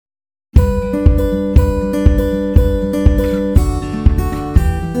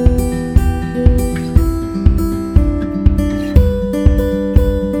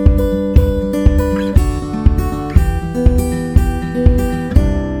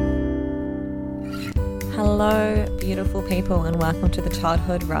beautiful people, and welcome to the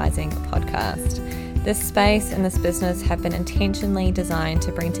Childhood Rising podcast. This space and this business have been intentionally designed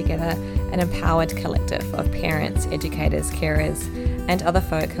to bring together an empowered collective of parents, educators, carers, and other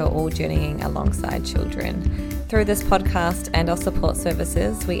folk who are all journeying alongside children. Through this podcast and our support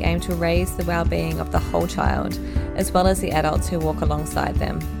services, we aim to raise the well-being of the whole child, as well as the adults who walk alongside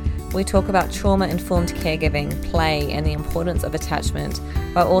them. We talk about trauma-informed caregiving, play, and the importance of attachment,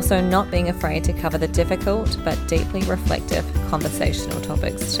 while also not being afraid to cover the difficult but deeply reflective conversational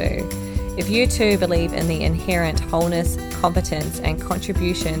topics too. If you too believe in the inherent wholeness, competence, and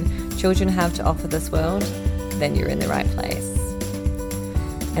contribution children have to offer this world, then you're in the right place.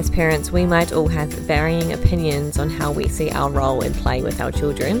 As parents, we might all have varying opinions on how we see our role in play with our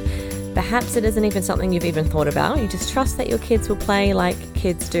children. Perhaps it isn't even something you've even thought about. You just trust that your kids will play like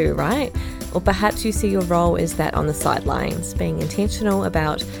kids do, right? Or perhaps you see your role as that on the sidelines, being intentional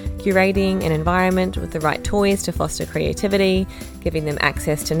about curating an environment with the right toys to foster creativity, giving them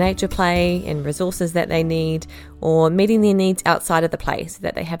access to nature play and resources that they need, or meeting their needs outside of the play so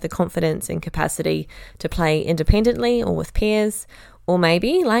that they have the confidence and capacity to play independently or with peers. Or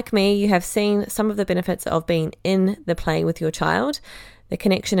maybe, like me, you have seen some of the benefits of being in the play with your child, the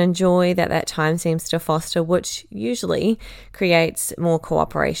connection and joy that time seems to foster, which usually creates more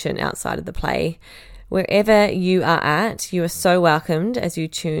cooperation outside of the play. Wherever you are at, you are so welcomed as you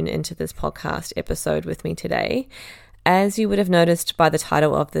tune into this podcast episode with me today. As you would have noticed by the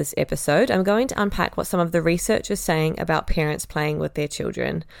title of this episode, I'm going to unpack what some of the research is saying about parents playing with their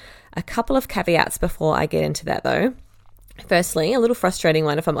children. A couple of caveats before I get into that though. Firstly, a little frustrating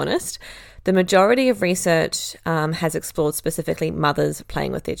one if I'm honest. The majority of research has explored specifically mothers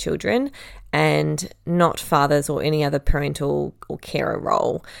playing with their children and not fathers or any other parental or carer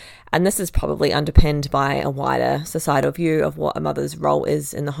role. And this is probably underpinned by a wider societal view of what a mother's role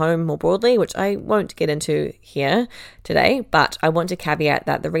is in the home more broadly, which I won't get into here today, but I want to caveat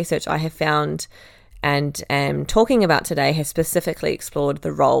that the research I have found and am talking about today has specifically explored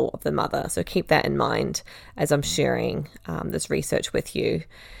the role of the mother. So keep that in mind as I'm sharing this research with you.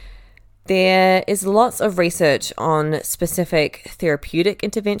 There is lots of research on specific therapeutic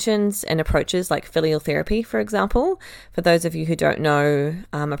interventions and approaches like filial therapy, for example. For those of you who don't know,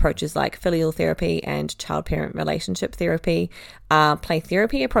 approaches like filial therapy and child-parent relationship therapy are play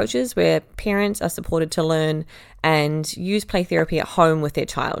therapy approaches where parents are supported to learn and use play therapy at home with their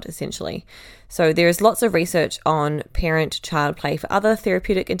child, essentially. So there is lots of research on parent-child play for other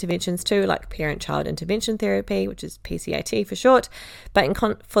therapeutic interventions too, like parent-child intervention therapy, which is PCIT for short. But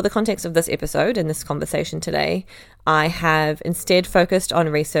for the context of this episode and this conversation today, I have instead focused on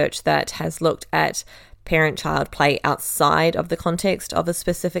research that has looked at parent-child play outside of the context of a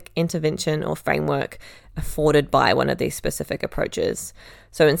specific intervention or framework afforded by one of these specific approaches.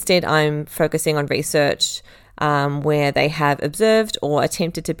 So instead, I'm focusing on research where they have observed or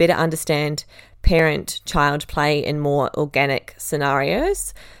attempted to better understand parent-child play in more organic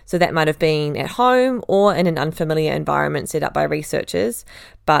scenarios. So that might have been at home or in an unfamiliar environment set up by researchers,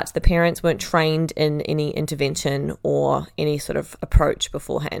 but the parents weren't trained in any intervention or any sort of approach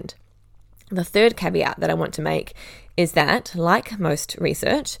beforehand. The third caveat that I want to make is that, like most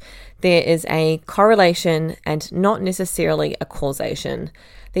research, there is a correlation and not necessarily a causation.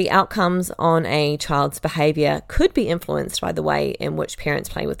 The outcomes on a child's behaviour could be influenced by the way in which parents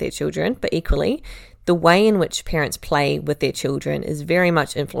play with their children, but equally, the way in which parents play with their children is very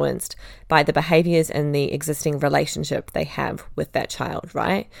much influenced by the behaviours and the existing relationship they have with that child,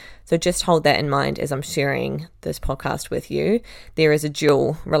 right? So just hold that in mind as I'm sharing this podcast with you. There is a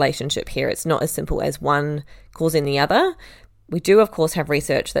dual relationship here. It's not as simple as one causing the other. We do, of course, have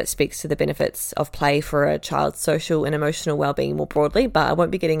research that speaks to the benefits of play for a child's social and emotional well-being more broadly, but I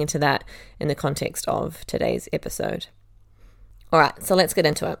won't be getting into that in the context of today's episode. All right, so let's get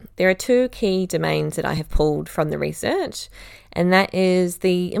into it. There are two key domains that I have pulled from the research, and that is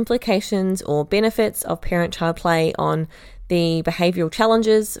the implications or benefits of parent-child play on the behavioural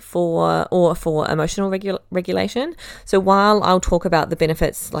challenges for emotional regulation. So while I'll talk about the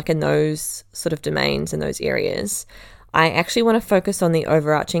benefits like in those sort of domains and those areas, I actually want to focus on the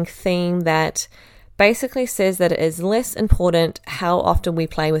overarching theme that basically says that it is less important how often we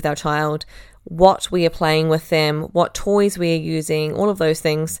play with our child, what we are playing with them, what toys we are using, all of those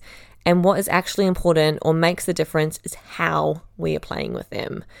things. And what is actually important or makes the difference is how we are playing with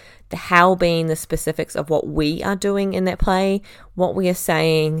them. The how being the specifics of what we are doing in that play, what we are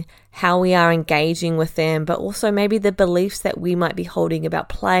saying, how we are engaging with them, but also maybe the beliefs that we might be holding about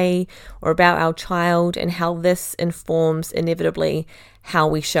play or about our child and how this informs inevitably how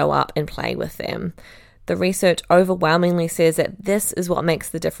we show up and play with them. The research overwhelmingly says that this is what makes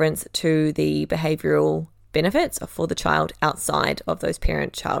the difference to the behavioral benefits for the child outside of those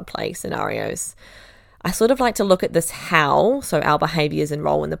parent-child play scenarios. I sort of like to look at this how, so our behaviors and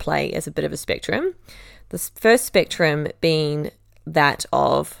role in the play, as a bit of a spectrum. The first spectrum being that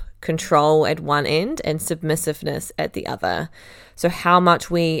of control at one end and submissiveness at the other. So how much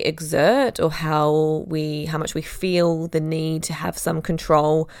we exert or how much we feel the need to have some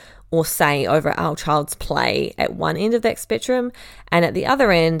control or say over our child's play at one end of that spectrum, and at the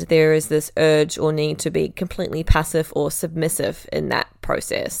other end there is this urge or need to be completely passive or submissive in that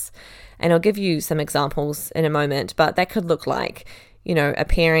process. And I'll give you some examples in a moment, but that could look like,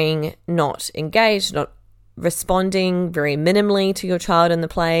 appearing not engaged, not responding very minimally to your child in the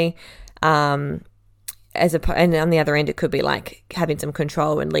play, and on the other end it could be like having some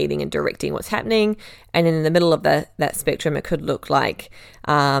control and leading and directing what's happening. And in the middle of that spectrum, it could look like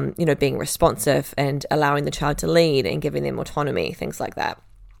being responsive and allowing the child to lead and giving them autonomy, things like that.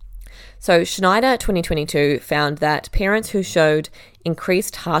 So Schneider 2022 found that parents who showed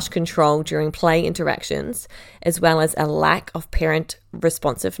increased harsh control during play interactions, as well as a lack of parent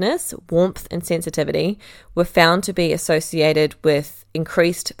responsiveness, warmth, and sensitivity, were found to be associated with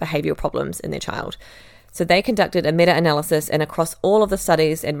increased behavioral problems in their child. So they conducted a meta-analysis, and across all of the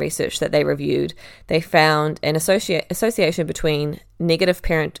studies and research that they reviewed, they found an association between negative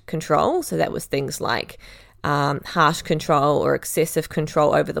parent control, so that was things like harsh control or excessive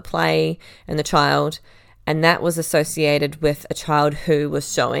control over the play and the child, and that was associated with a child who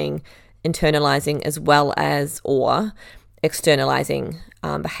was showing internalizing as well as or externalizing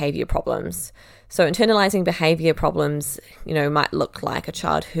behavior problems. So internalizing behavior problems, might look like a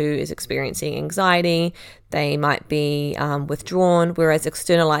child who is experiencing anxiety. They might be withdrawn, whereas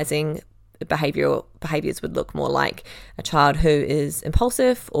externalizing behaviors would look more like a child who is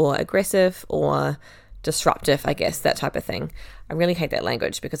impulsive or aggressive or disruptive, I guess, that type of thing. I really hate that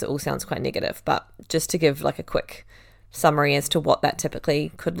language because it all sounds quite negative, but just to give like a quick summary as to what that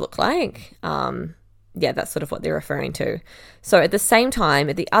typically could look like, that's sort of what they're referring to. So at the same time,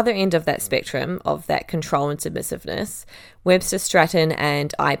 at the other end of that spectrum of that control and submissiveness, Webster, Stratton,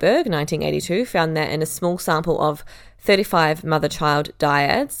 and Iberg, 1982, found that in a small sample of 35 mother-child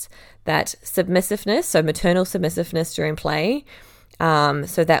dyads, that submissiveness, so maternal submissiveness during play,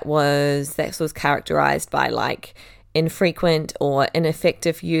 so that was characterized by like infrequent or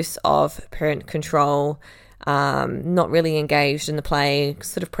ineffective use of parent control, not really engaged in the play,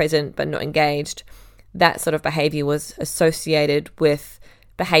 sort of present but not engaged. That sort of behavior was associated with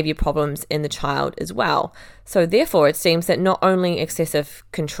behavior problems in the child as well. So therefore, it seems that not only excessive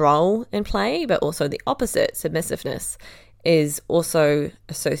control in play, but also the opposite, submissiveness, is also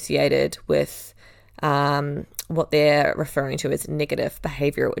associated with what they're referring to as negative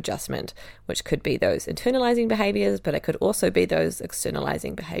behavioral adjustment, which could be those internalizing behaviors, but it could also be those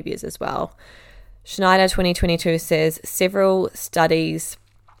externalizing behaviors as well. Schneider 2022 says several studies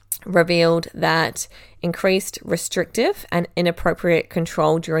revealed that increased restrictive and inappropriate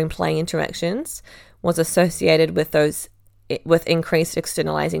control during play interactions was associated with increased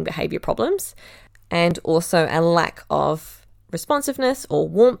externalizing behavior problems, and also a lack of responsiveness or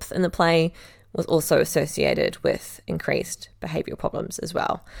warmth in the play was also associated with increased behavioral problems as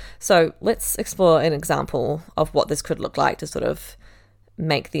well. So let's explore an example of what this could look like to sort of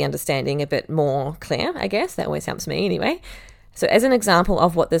make the understanding a bit more clear, I guess. That always helps me anyway. So as an example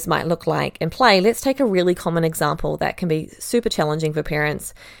of what this might look like in play, let's take a really common example that can be super challenging for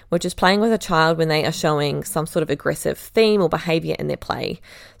parents, which is playing with a child when they are showing some sort of aggressive theme or behavior in their play.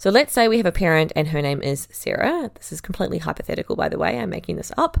 So let's say we have a parent and her name is Sarah. This is completely hypothetical, by the way. I'm making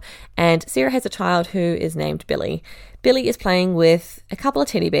this up. And Sarah has a child who is named Billy. Billy is playing with a couple of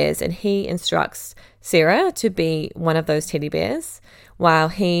teddy bears, and he instructs Sarah to be one of those teddy bears while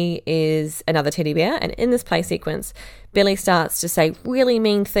he is another teddy bear. And in this play sequence, Billy starts to say really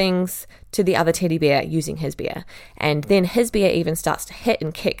mean things to the other teddy bear using his bear. And then his bear even starts to hit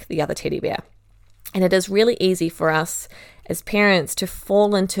and kick the other teddy bear. And it is really easy for us as parents to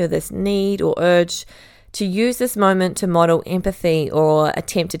fall into this need or urge to use this moment to model empathy or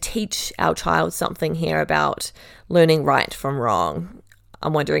attempt to teach our child something here about learning right from wrong.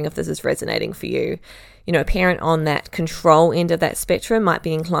 I'm wondering if this is resonating for you. A parent on that control end of that spectrum might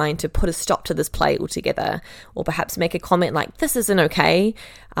be inclined to put a stop to this play altogether, or perhaps make a comment like, this isn't okay.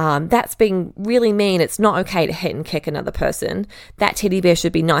 That's being really mean. It's not okay to hit and kick another person. That teddy bear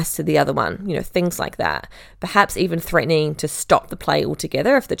should be nice to the other one. Things like that. Perhaps even threatening to stop the play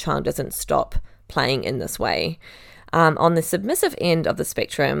altogether if the child doesn't stop playing in this way. On the submissive end of the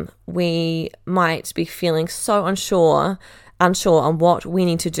spectrum, we might be feeling so unsure on what we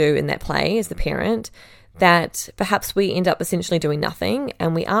need to do in that play as the parent, that perhaps we end up essentially doing nothing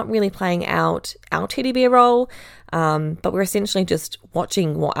and we aren't really playing out our teddy bear role, but we're essentially just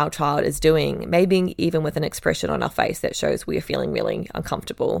watching what our child is doing, maybe even with an expression on our face that shows we are feeling really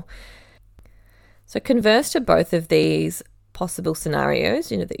uncomfortable. So converse to both of these possible scenarios,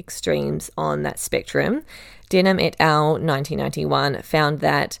 the extremes on that spectrum. Denham et al. 1991 found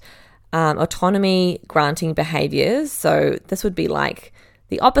that autonomy granting behaviors, so this would be like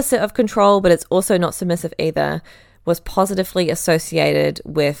the opposite of control, but it's also not submissive either, was positively associated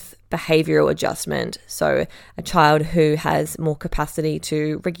with behavioral adjustment. So a child who has more capacity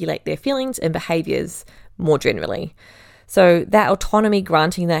to regulate their feelings and behaviors more generally. So that autonomy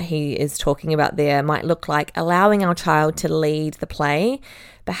granting that he is talking about there might look like allowing our child to lead the play.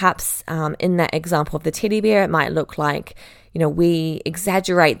 Perhaps in that example of the teddy bear, it might look like, we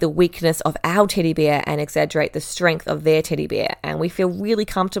exaggerate the weakness of our teddy bear and exaggerate the strength of their teddy bear. And we feel really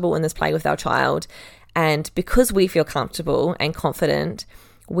comfortable in this play with our child. And because we feel comfortable and confident,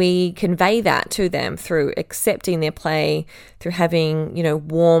 we convey that to them through accepting their play, through having,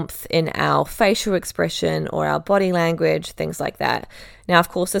 warmth in our facial expression or our body language, things like that. Now, of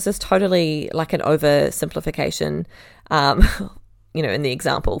course, this is totally like an oversimplification, in the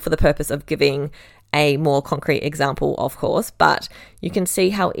example for the purpose of giving a more concrete example, of course, but you can see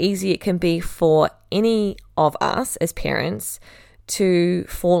how easy it can be for any of us as parents to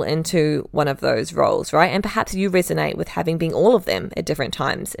fall into one of those roles, right? And perhaps you resonate with having been all of them at different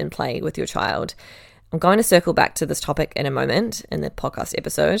times in play with your child. I'm going to circle back to this topic in a moment in the podcast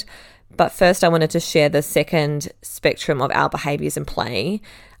episode, but first I wanted to share the second spectrum of our behaviors in play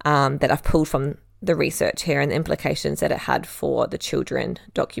that I've pulled from the research here and the implications that it had for the children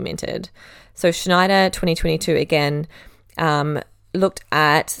documented. So Schneider 2022 again looked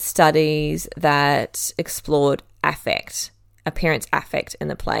at studies that explored affect, a parent's affect in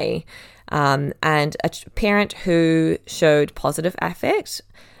the play, and a parent who showed positive affect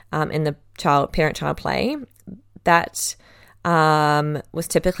in the parent-child play, that was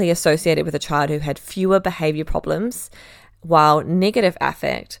typically associated with a child who had fewer behavior problems, while negative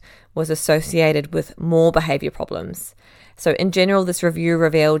affect was associated with more behavior problems. So in general, this review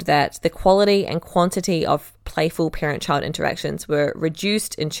revealed that the quality and quantity of playful parent-child interactions were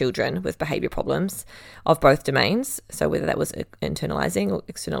reduced in children with behavior problems of both domains, so whether that was internalizing or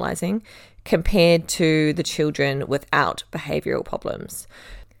externalizing, compared to the children without behavioral problems.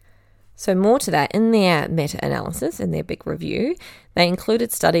 So more to that, in their meta-analysis, in their big review, they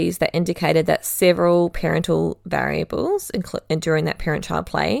included studies that indicated that several parental variables during that parent-child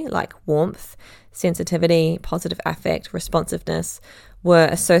play, like warmth, sensitivity, positive affect, responsiveness, were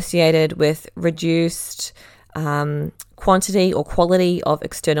associated with reduced quantity or quality of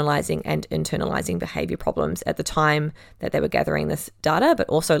externalizing and internalizing behavior problems at the time that they were gathering this data, but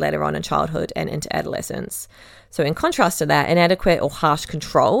also later on in childhood and into adolescence. So in contrast to that, inadequate or harsh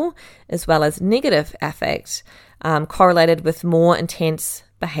control, as well as negative affect, correlated with more intense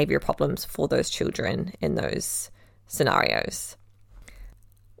behavior problems for those children in those scenarios.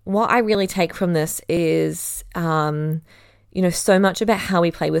 What I really take from this is, so much about how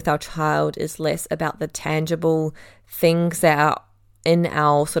we play with our child is less about the tangible things that are in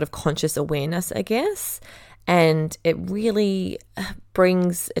our sort of conscious awareness, I guess. And it really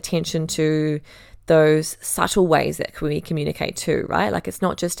brings attention to those subtle ways that we communicate too, right? Like it's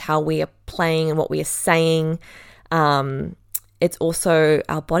not just how we are playing and what we are saying. It's also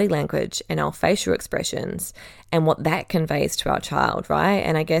our body language and our facial expressions and what that conveys to our child, right?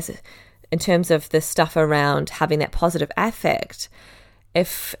 And I guess in terms of the stuff around having that positive affect,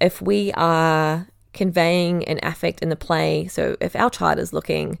 if we are conveying an affect in the play, so if our child is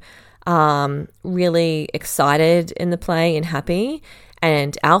looking really excited in the play and happy,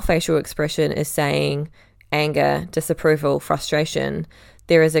 and our facial expression is saying anger, disapproval, frustration,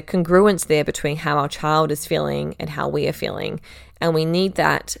 there is a congruence there between how our child is feeling and how we are feeling. And we need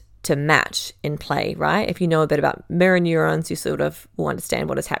that to match in play, right? If you know a bit about mirror neurons, you sort of will understand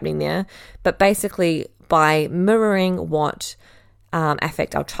what is happening there. But basically, by mirroring what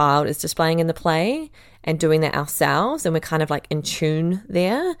affect our child is displaying in the play and doing that ourselves, and we're kind of like in tune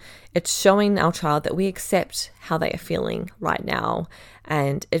there, it's showing our child that we accept how they are feeling right now.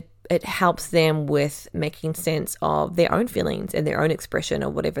 And it helps them with making sense of their own feelings and their own expression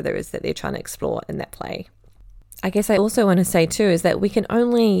of whatever there is that they're trying to explore in that play. I guess I also want to say too is that we can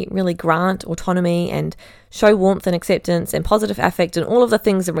only really grant autonomy and show warmth and acceptance and positive affect and all of the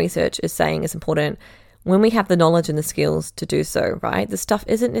things the research is saying is important when we have the knowledge and the skills to do so, right? This stuff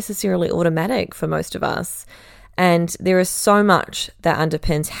isn't necessarily automatic for most of us. And there is so much that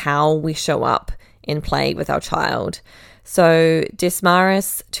underpins how we show up in play with our child. So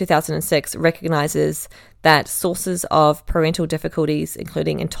Desmarais 2006 recognizes that sources of parental difficulties,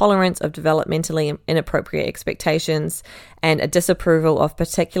 including intolerance of developmentally inappropriate expectations and a disapproval of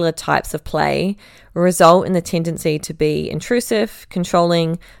particular types of play, result in the tendency to be intrusive,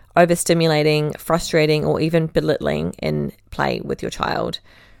 controlling, overstimulating, frustrating, or even belittling in play with your child.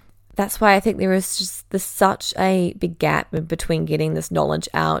 That's why I think there is just such a big gap between getting this knowledge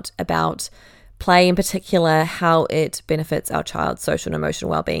out about play, in particular, how it benefits our child's social and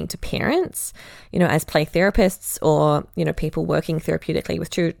emotional well-being to parents, as play therapists or, people working therapeutically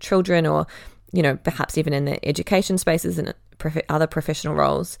with children, or, perhaps even in the education spaces and other professional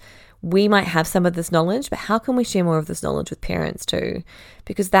roles. We might have some of this knowledge, but how can we share more of this knowledge with parents too?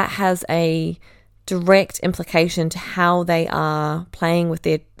 Because that has a direct implication to how they are playing with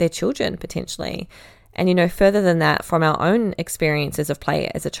their children potentially. And, further than that, from our own experiences of play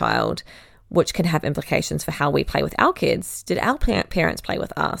as a child, which can have implications for how we play with our kids. Did our parents play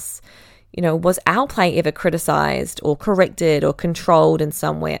with us? Was our play ever criticized or corrected or controlled in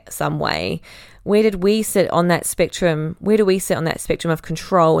some way? Where did we sit on that spectrum? Where do we sit on that spectrum of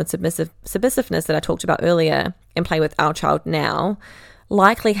control and submissiveness that I talked about earlier and play with our child now?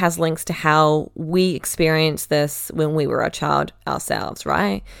 Likely has links to how we experienced this when we were a child ourselves,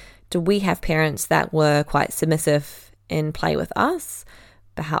 right? Do we have parents that were quite submissive in play with us?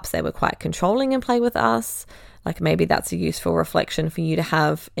 Perhaps they were quite controlling in play with us. Like maybe that's a useful reflection for you to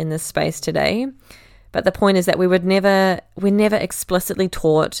have in this space today. But the point is that we're never explicitly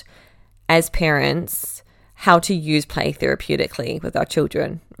taught as parents how to use play therapeutically with our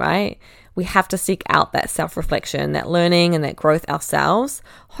children, right? We have to seek out that self-reflection, that learning and that growth ourselves,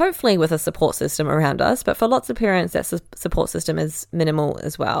 hopefully with a support system around us. But for lots of parents, that support system is minimal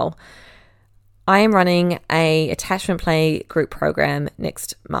as well. I am running a attachment play group program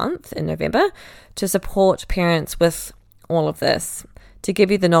next month in November to support parents with all of this, to give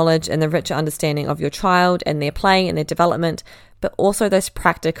you the knowledge and the richer understanding of your child and their play and their development, but also those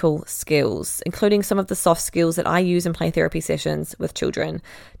practical skills, including some of the soft skills that I use in play therapy sessions with children,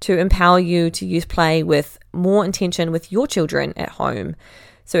 to empower you to use play with more intention with your children at home.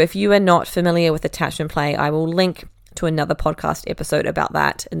 So if you are not familiar with attachment play, I will link to another podcast episode about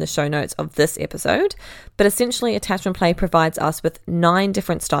that in the show notes of this episode. But essentially, attachment play provides us with 9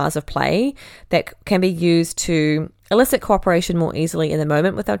 different styles of play that can be used to elicit cooperation more easily in the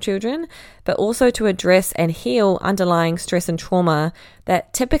moment with our children, but also to address and heal underlying stress and trauma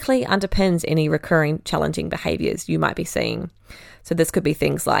that typically underpins any recurring challenging behaviors you might be seeing. So this could be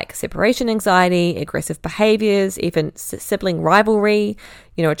things like separation anxiety, aggressive behaviors, even sibling rivalry,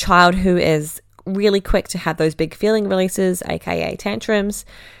 a child who is really quick to have those big feeling releases, aka tantrums.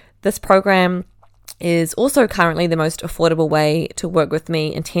 This program is also currently the most affordable way to work with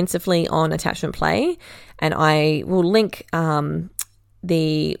me intensively on attachment play, and I will link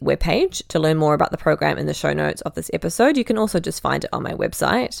the webpage to learn more about the program in the show notes of this episode. You can also just find it on my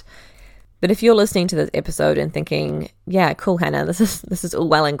website. But if you're listening to this episode and thinking, yeah, cool, Hannah, this is all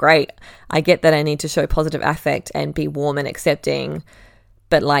well and great. I get that I need to show positive affect and be warm and accepting,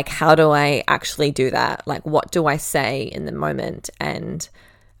 but like, how do I actually do that? Like, what do I say in the moment? And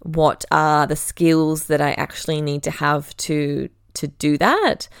what are the skills that I actually need to have to do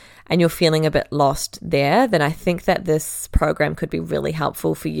that? And you're feeling a bit lost there, then I think that this program could be really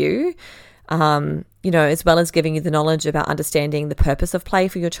helpful for you. As well as giving you the knowledge about understanding the purpose of play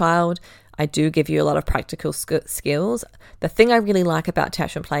for your child, I do give you a lot of practical skills. The thing I really like about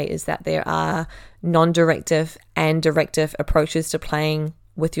attachment play is that there are non-directive and directive approaches to playing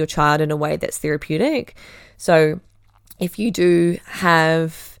with your child in a way that's therapeutic. So if you do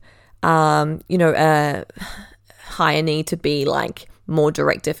have, a higher need to be like more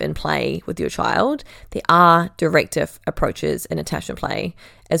directive in play with your child, there are directive approaches in attachment play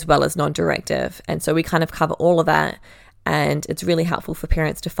as well as non-directive. And so we kind of cover all of that. And it's really helpful for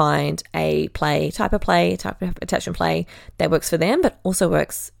parents to find a type of attachment play that works for them, but also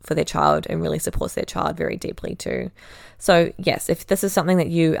works for their child and really supports their child very deeply too. So yes, if this is something that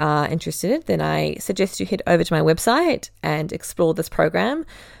you are interested in, then I suggest you head over to my website and explore this program.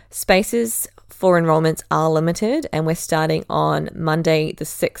 Spaces for enrollments are limited, and we're starting on Monday, the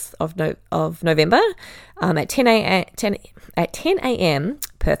 6th of November at 10 a.m.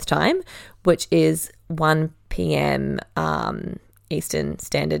 Perth time, which is 1 p.m. Eastern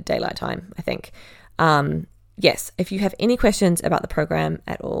Standard Daylight Time, I think. Yes, if you have any questions about the program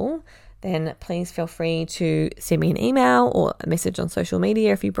at all, then please feel free to send me an email or a message on social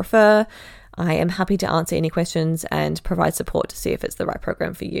media if you prefer. I am happy to answer any questions and provide support to see if it's the right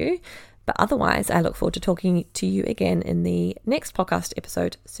program for you. But otherwise, I look forward to talking to you again in the next podcast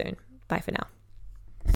episode soon. Bye for now.